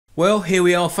Well, here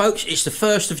we are, folks. It's the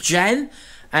 1st of Jan,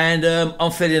 and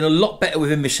I'm feeling a lot better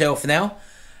within myself now.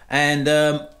 And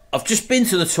I've just been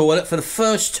to the toilet for the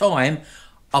first time.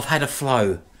 I've had a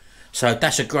flow, so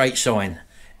that's a great sign.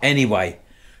 Anyway,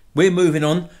 we're moving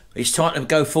on. It's time to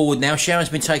go forward now. Sharon's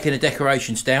been taking the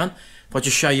decorations down. If I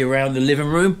just show you around the living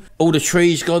room, all the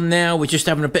trees gone now. We're just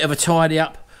having a bit of a tidy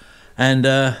up. And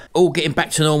all getting back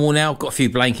to normal now. Got a few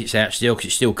blankets out still because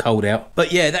it's still cold out.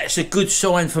 But yeah, that's a good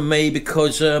sign for me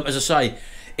because, as I say,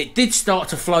 it did start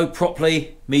to flow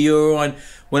properly, my urine,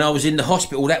 when I was in the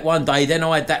hospital that one day. Then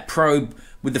I had that probe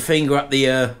with the finger up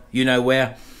the, you know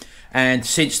where. And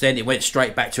since then, it went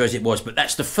straight back to as it was. But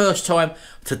that's the first time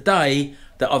today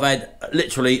that I've had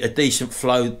literally a decent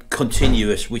flow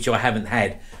continuous, which I haven't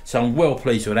had. So I'm well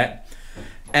pleased with that.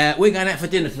 We're going out for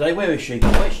dinner today. Where is she?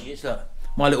 Where she is, look.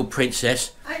 My little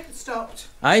princess. I ain't stopped.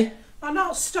 Eh? I'm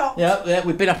not stopped. Yeah,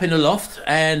 we've been up in the loft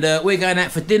and we're going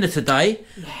out for dinner today.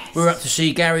 Yes. We're up to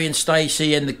see Gary and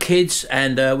Stacey and the kids,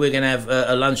 and we're going to have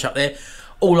a lunch up there.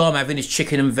 All I'm having is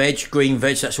chicken and veg, green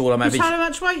veg, that's all I'm having. How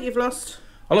much weight you've lost?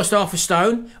 I lost half a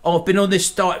stone. I've been on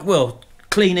this diet, well,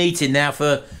 clean eating now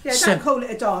for... Yeah, don't call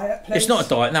it a diet, please. It's not a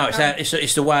diet, no,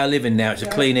 it's the way of living now. It's a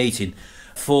clean eating.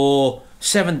 For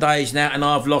 7 days now, and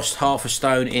I've lost half a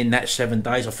stone in that 7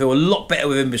 days. I feel a lot better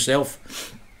within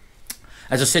myself.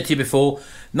 As I said to you before,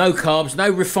 no carbs, no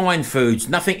refined foods,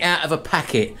 nothing out of a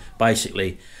packet,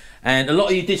 basically. And a lot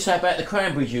of you did say about the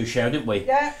cranberry juice, Sharon, didn't we?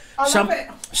 Yeah, I love it.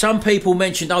 Some people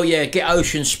mentioned, oh yeah, get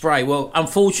Ocean Spray. Well,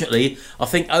 unfortunately, I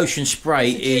think Ocean Spray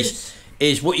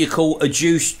is what you call a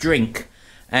juice drink.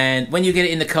 And when you get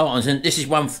it in the cartons, and this is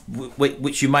one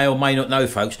which you may or may not know,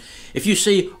 folks, if you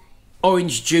see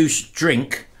orange juice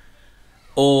drink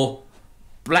or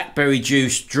blackberry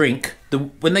juice drink,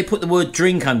 when they put the word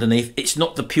drink underneath, it's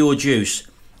not the pure juice.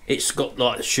 It's got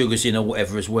like sugars in or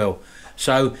whatever as well.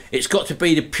 So it's got to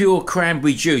be the pure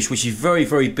cranberry juice, which is very,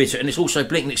 very bitter, and it's also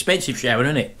blinking expensive, Sharon,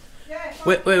 isn't it? Yeah.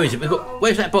 Where is it?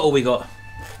 Where's that bottle we got?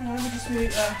 Let me just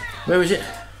move that. Where is it?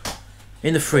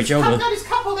 In the fridge. Hold on. There's a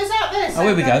couple. There's out there. Oh,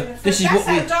 here we go. This is what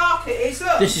we. That's how dark it is.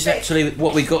 Look. This is actually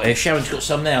what we got here. Sharon's got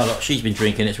some now. Look, she's been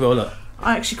drinking it as well. Look.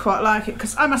 I actually quite like it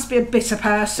because I must be a bitter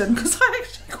person because I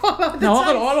actually quite like the taste.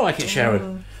 I like it,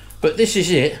 Sharon. But this is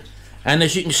it, and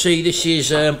as you can see, this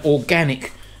is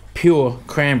organic, pure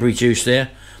cranberry juice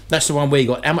there. That's the one we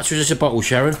got. How much was this a bottle,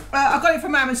 Sharon? I got it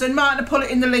from Amazon. Martin will put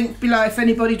it in the link below if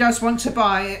anybody does want to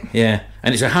buy it. Yeah,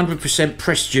 and it's 100%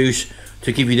 pressed juice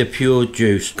to give you the pure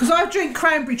juice. Because I drink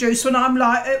cranberry juice when I'm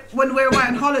like, when we're away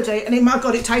on holiday, and my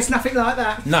God, it tastes nothing like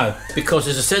that. No, because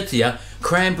as I said to you,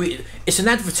 cranberry, it's an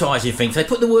advertising thing. If they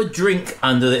put the word drink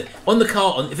under it, on the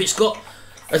carton, if it's got,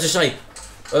 as I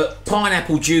say,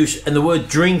 pineapple juice and the word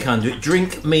drink under it,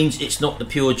 drink means it's not the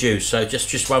pure juice. So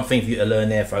just one thing for you to learn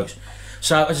there, folks.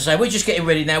 So as I say, we're just getting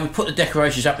ready now. We put the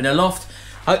decorations up in the loft.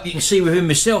 Hope you can see within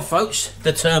myself, folks,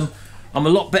 that I'm a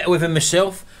lot better within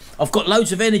myself. I've got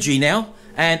loads of energy now,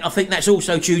 and I think that's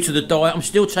also due to the diet. I'm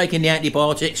still taking the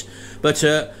antibiotics, but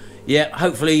yeah,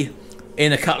 hopefully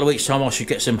in a couple of weeks' time I should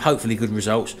get some hopefully good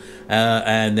results,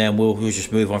 and then we'll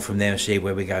just move on from there and see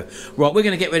where we go. Right, we're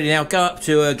going to get ready now, go up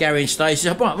to Gary and Stacey.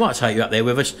 I might take you up there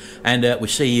with us, and we'll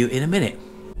see you in a minute.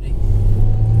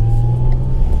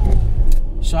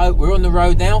 So we're on the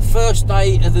road now, first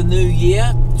day of the new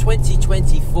year,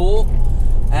 2024,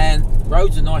 and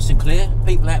roads are nice and clear,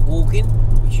 people out walking,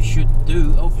 which you should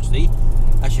do, obviously.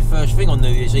 That's your first thing on New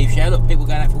Year's Eve, Sharon. Look, people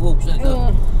going out for walks, isn't it?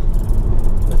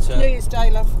 But, New Year's Day,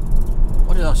 love.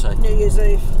 What did I say? New Year's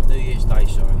Eve. New Year's Day,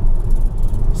 sorry.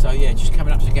 So yeah, just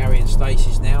coming up to Gary and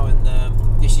Stacey's now,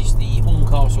 and this is the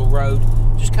Horncastle Road.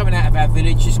 Just coming out of our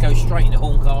village, just go straight into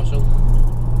Horncastle.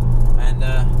 And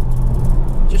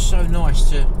just so nice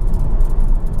to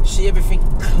see everything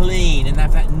clean and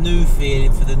have that new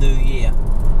feeling for the new year.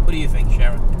 What do you think,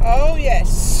 Sharon? Oh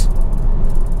yes.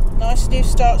 Nice new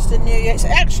starts to the new year. It's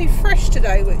actually fresh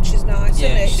today, which is nice,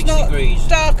 isn't it? 6 degrees. Not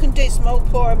dark and dismal,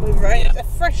 pouring with rain. Yeah. It's a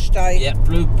fresh day. Yeah,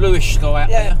 bluish sky out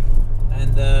there.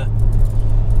 And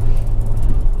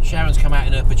Sharon's come out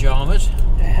in her pyjamas.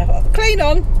 Yeah, clean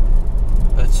on.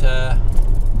 But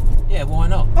yeah, why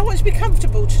not? I want to be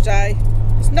comfortable today.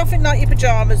 It's nothing like your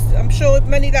pyjamas. I'm sure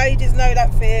many ladies know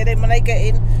that feeling when they get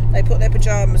in, they put their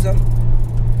pyjamas on.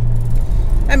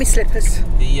 And my slippers.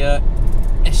 The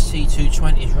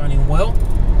ST220 is running well.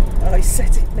 Oh, he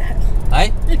said it now.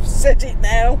 Hey? You've said it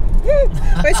now.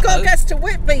 But it's got to get us to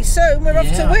Whitby soon. We're off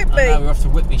to Whitby. I know, we're off to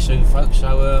Whitby soon, folks.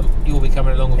 So you'll be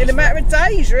coming along with us. In a matter of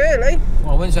days, really.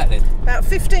 Well, when's that then? About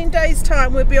 15 days'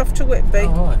 time, we'll be off to Whitby.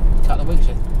 Oh, right. A couple of weeks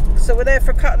then. So we're there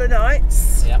for a couple of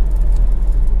nights. Yep.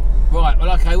 Right,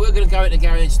 well, okay, we're going to go into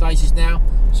Gary and Stacey's now.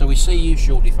 So we see you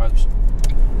shortly, folks.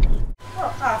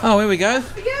 Oh, here we go.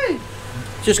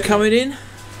 Just coming in.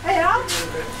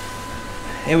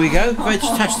 Here we go.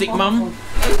 Vegetastic Mum.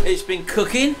 It's been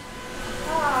cooking.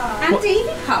 And Evie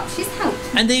Pop, she's helped.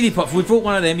 And Evie Pop, we brought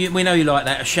one of them. We know you like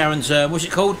that. Sharon's, what's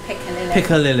it called? Piccalilli.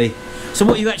 Piccalilli. So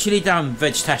what have you actually done,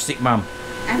 Vegetastic Mum?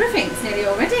 Everything's nearly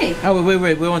all ready. Oh,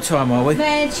 we're on time, are we?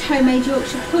 Veg, homemade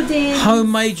Yorkshire pudding.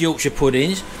 Homemade Yorkshire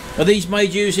puddings. Are these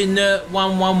made using the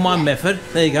 111 method?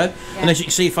 There you go. Yeah. And as you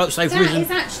can see, folks, they've risen.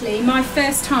 That is actually my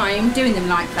first time doing them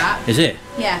like that. Is it?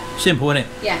 Yeah. Simple, isn't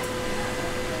it? Yeah.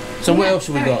 So what else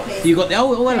have we got? Pleased. You got the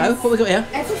hello. What have we got here?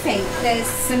 Everything. There's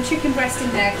some chicken breast in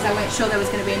there because I wasn't sure there was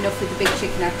going to be enough with the big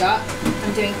chicken I've got.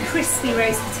 I'm doing crispy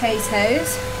roast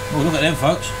potatoes. Oh, look at them,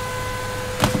 folks.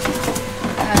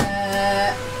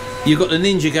 You've got the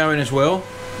Ninja going as well.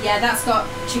 Yeah, that's got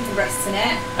chicken breasts in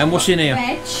it. And what's in here?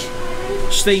 Veg.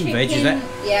 Steamed Chicken, veg, is that?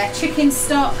 Yeah, chicken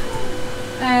stock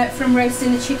from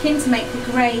roasting the chicken to make the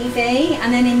gravy.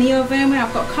 And then in the oven,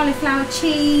 I've got cauliflower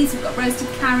cheese, we've got roasted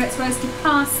carrots, roasted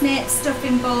parsnips,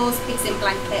 stuffing balls, pigs in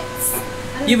blankets.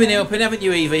 You've been helping, haven't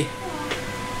you, Evie?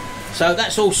 So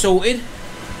that's all sorted.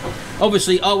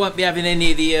 Obviously, I won't be having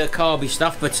any of the carby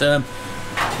stuff, but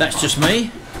that's just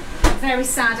me. Very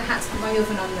sad I had to put my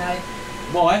oven on though.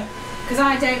 Why? Because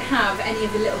I don't have any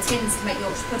of the little tins to make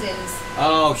Yorkshire puddings.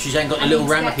 Oh, she ain't got the I little need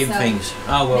to get ramekin some. things.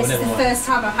 Oh, well, This never is the mind. first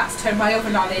time I've had to turn my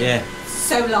oven on in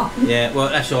so long. Yeah, well,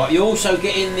 that's alright. You're also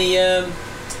getting the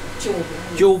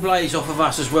dual blaze off of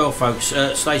us as well, folks.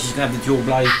 Stacey's going to have the dual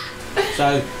blaze.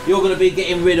 So you're going to be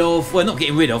getting rid of, well, not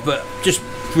getting rid of, but just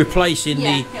replacing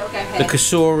the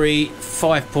Kasuri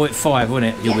 5.5, won't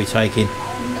it? You'll be taking.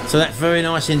 So that's very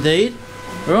nice indeed.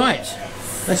 Right,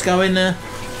 let's go in there.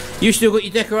 You still got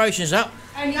your decorations up?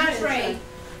 Only the tree.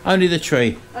 Only the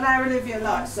tree. And our Olivia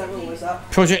lights are always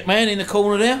up. Project Man in the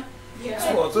corner there? That's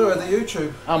what I do at the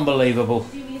YouTube. Unbelievable.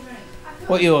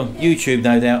 What are you on? YouTube,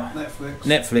 no doubt. Netflix.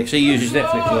 Netflix. He uses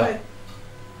Netflix a lot.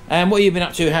 And what have you been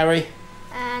up to, Harry?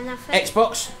 Nothing.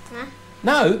 Xbox?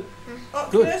 No. No?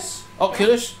 Oculus?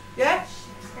 Oculus? Yeah?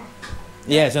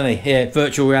 Yeah, isn't he? Yeah,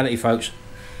 virtual reality, folks.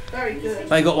 Very good.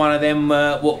 They got one of them,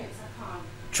 what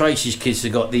Tracy's kids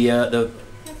have got, the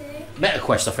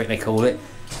MetaQuest, I think they call it.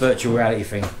 Virtual reality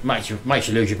thing. Makes you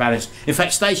lose your balance. In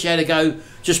fact, Stacey had to go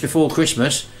just before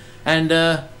Christmas and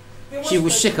she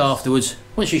was sick afterwards.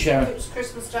 Wasn't she, Sharon? It was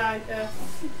Christmas Day, yeah.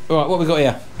 Alright, what have we got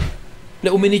here?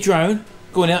 Little mini drone.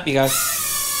 Go on, up you go.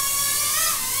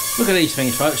 Look at these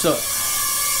things, folks, look.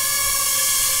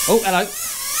 Oh, hello.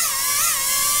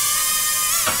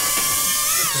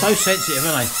 So sensitive,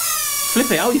 aren't they?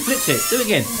 Flip it. Oh, you flipped it. Do it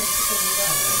again.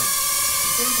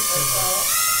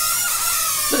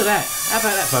 Look at that. How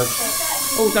about that,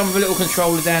 folks? All done with a little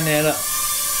controller down there, look.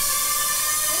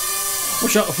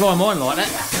 Wish I could fly mine like that.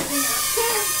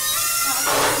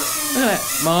 Look at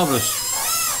that. Marvellous.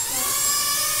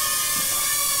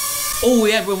 All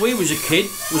we had when we was a kid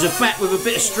was a bat with a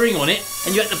bit of string on it,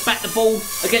 and you had to bat the ball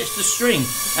against the string,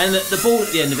 and the ball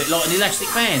at the end of it like an elastic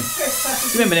band.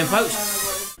 You remember them,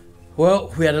 folks?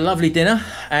 Well, we had a lovely dinner,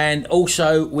 and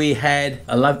also we had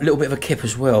a little bit of a kip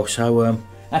as well, so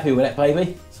happy with that,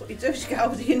 baby. That's what you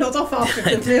do, you nod off after a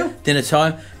good meal. Dinner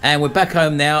time, and we're back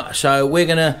home now, so we're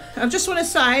gonna... I just want to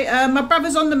say, my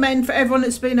brother's on the mend for everyone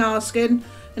that's been asking,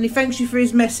 and he thanks you for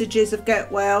his messages of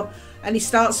get well, and he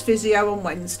starts physio on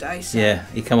Wednesday. So. Yeah,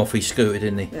 he come off his scooter,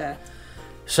 didn't he? Yeah.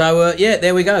 So, yeah,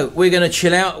 there we go. We're going to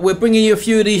chill out. We're bringing you a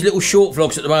few of these little short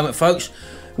vlogs at the moment, folks.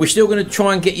 We're still going to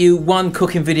try and get you one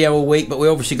cooking video a week, but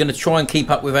we're obviously going to try and keep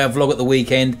up with our vlog at the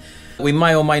weekend. We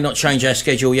may or may not change our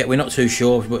schedule yet. We're not too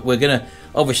sure, but we're going to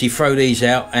obviously throw these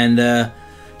out and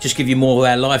just give you more of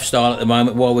our lifestyle at the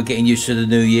moment while we're getting used to the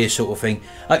new year sort of thing.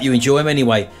 Hope you enjoy them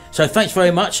anyway. So thanks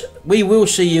very much. We will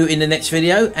see you in the next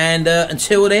video, and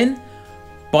until then,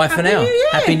 bye for now. New Year.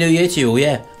 Happy New Year to you all,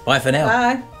 yeah. Bye for now.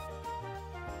 Bye.